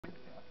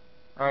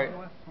Alright,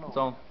 Do a slow it's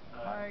on.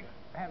 like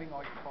having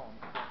all your bones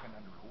broken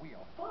under a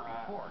wheel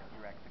before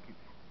your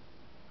execution.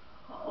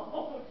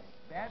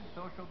 Bad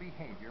social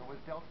behavior was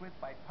dealt with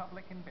by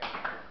public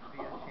investigators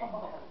via shame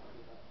tests.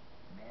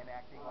 Men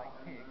acting like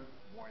pigs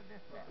wore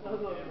this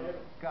method.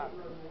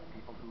 Goblins,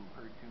 people who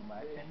heard too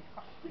much and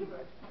talked too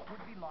much,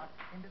 would be locked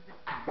into the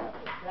teacup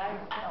with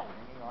a bell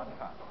ringing on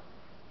top.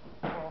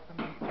 Quarrelsome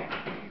people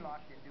would be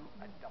locked into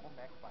a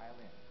double-neck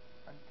violin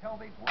until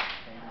they would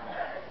sing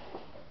well.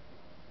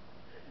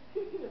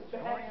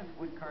 Glorious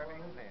wood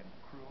carvings and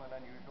cruel and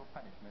unusual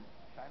punishments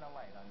shine a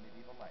light on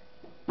medieval life.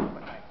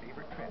 But my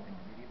favorite trip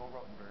into medieval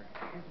Rothenburg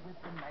is with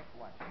the night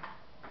watchman.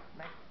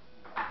 Night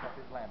lights up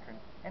his lantern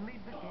and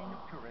leads a gang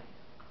of tourists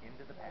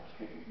into the past.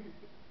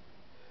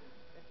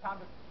 It's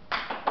time to...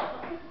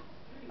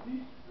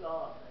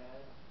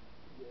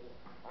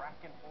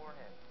 Bracken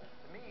forehand.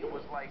 To me, it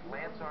was like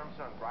Lance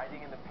Armstrong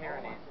riding in the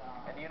Pyrenees.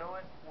 And you know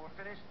what? When we're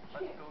finished,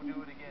 let's go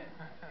do it again.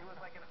 It was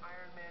like an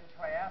Ironman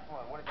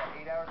triathlon. What is that,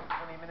 8 hours and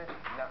 20 minutes?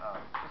 Nuh-uh.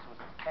 This was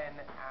 10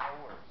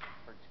 hours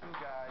for two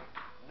guys,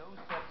 no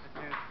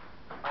substitutes.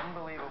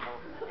 Unbelievable.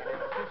 And in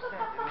the fifth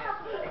set, to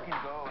miss, it can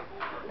go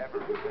forever.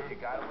 So you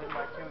got to win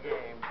by 2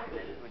 games. And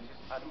it was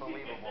just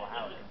unbelievable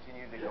how it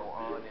continued to go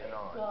on and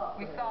on.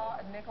 We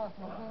saw Nicholas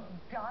Mahut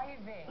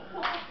diving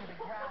onto the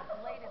grass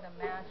late in the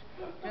match.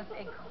 Just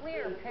a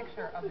clear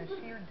picture of the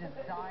sheer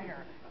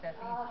desire that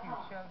these two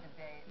showed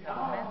today. The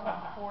mental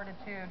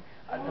fortitude,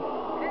 the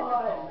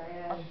physical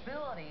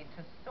ability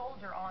to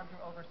soldier on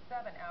through over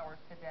 7 hours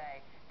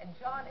today. And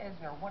John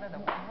Isner, one of the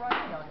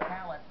bright young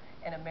talents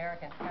in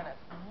American tennis,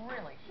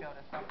 really showed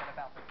us something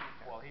about the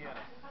future. Well, he had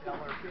a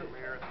stellar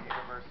career at the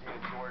University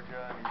of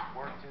Georgia, and he's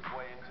worked his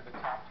way into the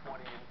top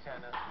 20 in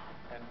tennis,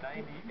 and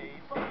 98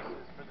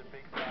 aces for the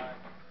big guy.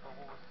 But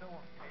what was so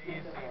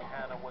amazing,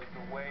 Hannah, was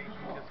the way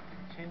he just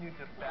continued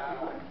to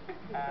battle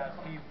as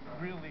he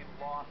really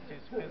lost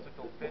his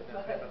physical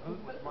fitness. And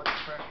Mahut was much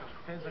fresher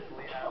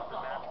physically as the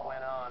match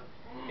went on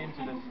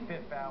into the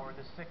 5th hour,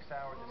 the 6th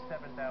hour, the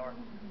 7th hour,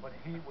 but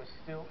he was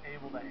still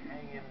able to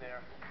hang in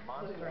there,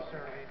 monster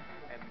serving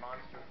and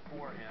monster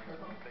forehands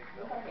from the big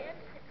fella. It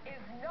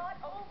is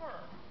not over.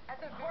 At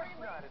the Of course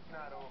very not, least, it's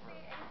not over.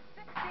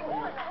 we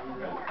will see a 61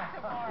 on the court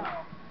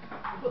tomorrow.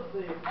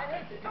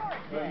 An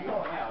historic day.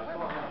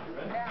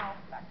 Now,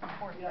 back to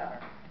Sports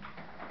Center.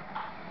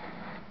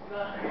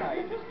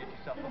 You just get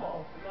yourself a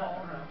little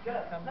corn and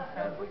cucumber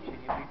sandwich and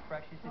you'll be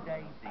fresh as a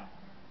daisy.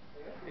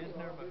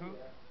 Isner Mahut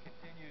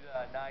continued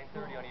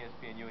 9:30 on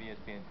ESPN2 and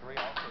ESPN3.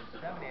 Also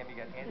 7 a.m. you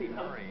got Andy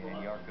Murray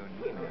and Yarko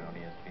Neiman on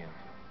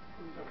ESPN2.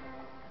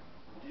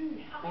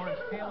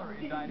 Lawrence Taylor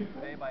indicted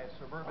today by a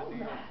suburban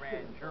New York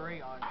grand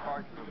jury on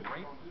charges of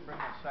rape,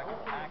 criminal sexual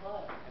act,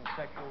 and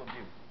sexual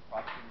abuse.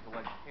 Prosecutors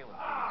allege Taylor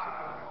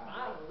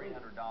paid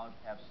 16-year-old girl $300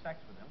 to have sex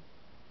with him.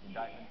 The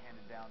indictment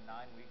handed down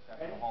 9 weeks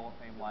after the Hall of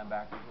Fame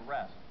linebacker's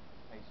arrest.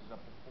 Faces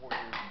up to 4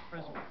 years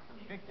imprisonment.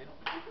 Convicted.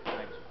 The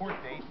next court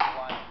date,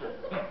 July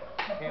 13th.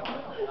 Taylor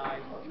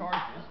denies the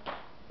charges.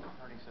 The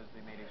attorney says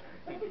they made a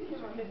strategic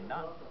decision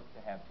not to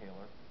have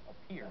Taylor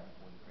appear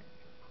before the grand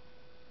jury.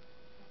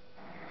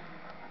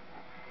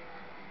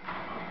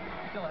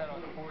 Still ahead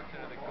on Sports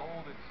Center, the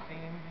gold it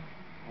seemed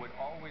would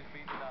always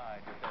be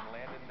denied, but then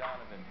Landon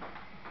Donovan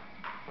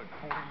put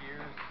 4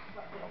 years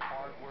of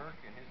hard work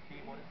and his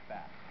team on his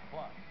back.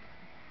 Plus,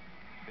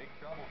 big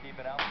trouble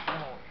keeping Alex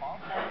Pujols off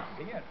the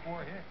bases. He had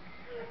 4 hits,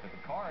 but the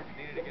Cards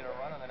needed to get a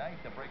run on the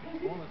night to break a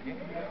scoreless game.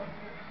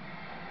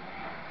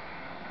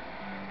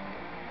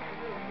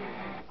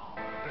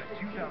 The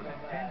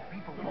 2010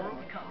 FIFA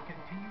World Cup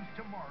continues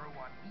tomorrow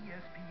on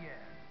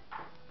ESPN.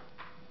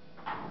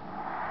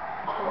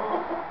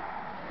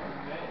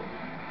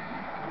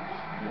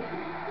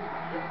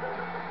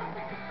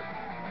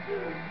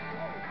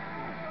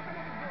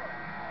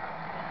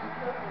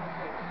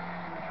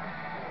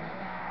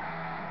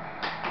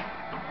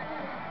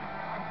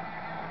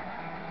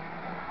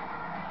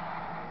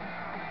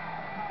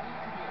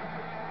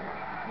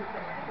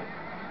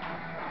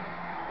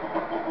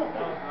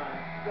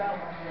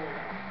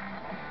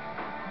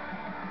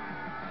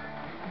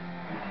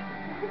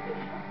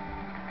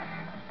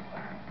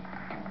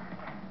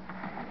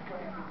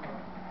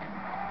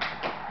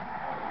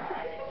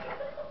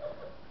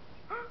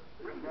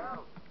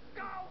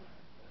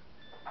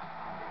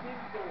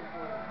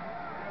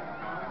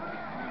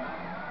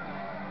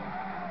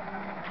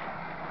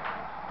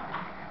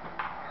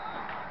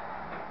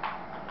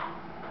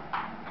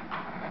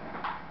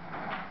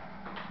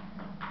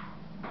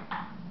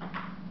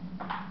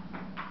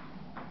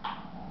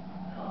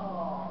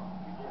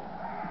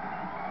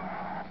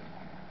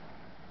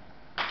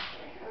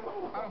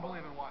 I don't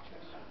believe in watches.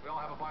 We all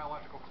have a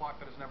biological clock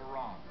that is never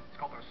wrong. It's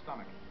called our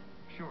stomach.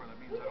 Sure, that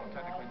means I don't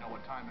technically know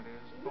what time it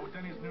is, but with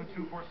Denny's new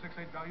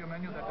 2468 value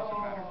menu, that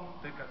doesn't matter.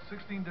 They've got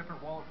 16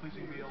 different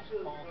wallet-pleasing meals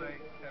all day,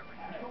 every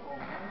day.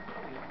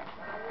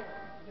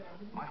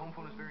 My home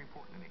phone is very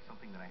important to me. It's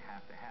something that I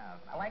have to have.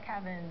 I like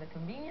having the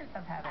convenience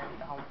of having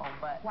the home phone,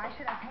 but why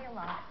should I pay a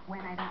lot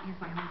when I don't use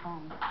my home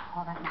phone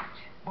all that much?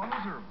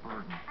 Bundles are a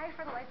burden. I,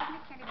 for the life of me,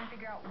 can't even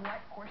figure out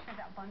what portion of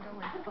that bundle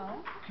is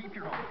phone. Keep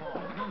your home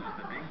phone. Lose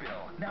the big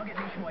bill. Now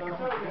get nationwide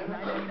coverage for just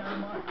 $9.99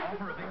 a month.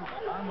 Offer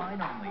available online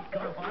only.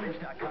 Go to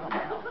Vonage.com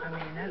now. I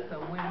mean, that's a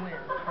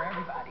win-win for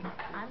everybody.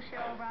 I'm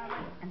Cheryl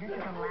O'Reilly, and this is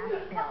the last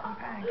bill I'm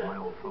paying to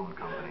my old phone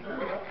company.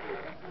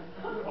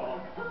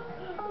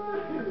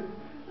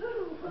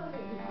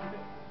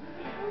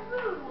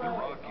 The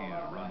Rockies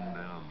run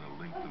down the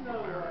length of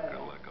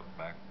America like a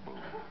backbone.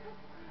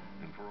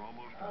 And for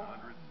almost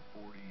 140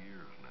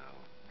 years now,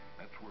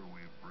 that's where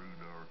we've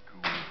brewed our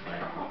cool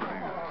beer,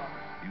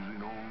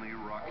 using only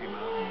Rocky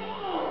Mountain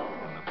water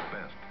and the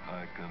best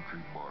high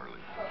country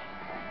barley.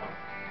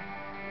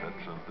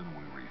 That's something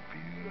we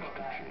refuse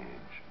to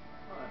change.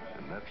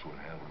 And that's what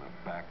having a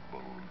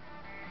backbone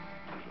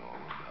is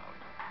all about.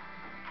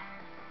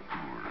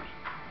 Coors,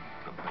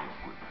 the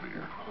banquet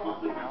beer. How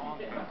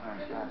long is our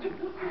statute?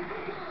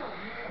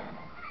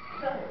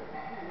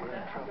 We're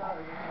in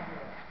trouble.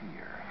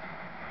 Fear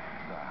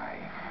thy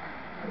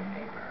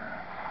neighbor.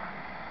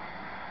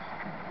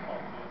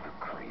 The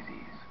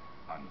Crazies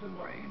on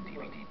Blu-ray and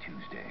DVD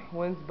Tuesday.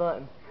 When's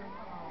button?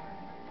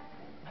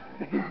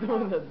 He's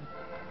doing the...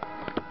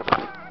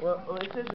 Well, it says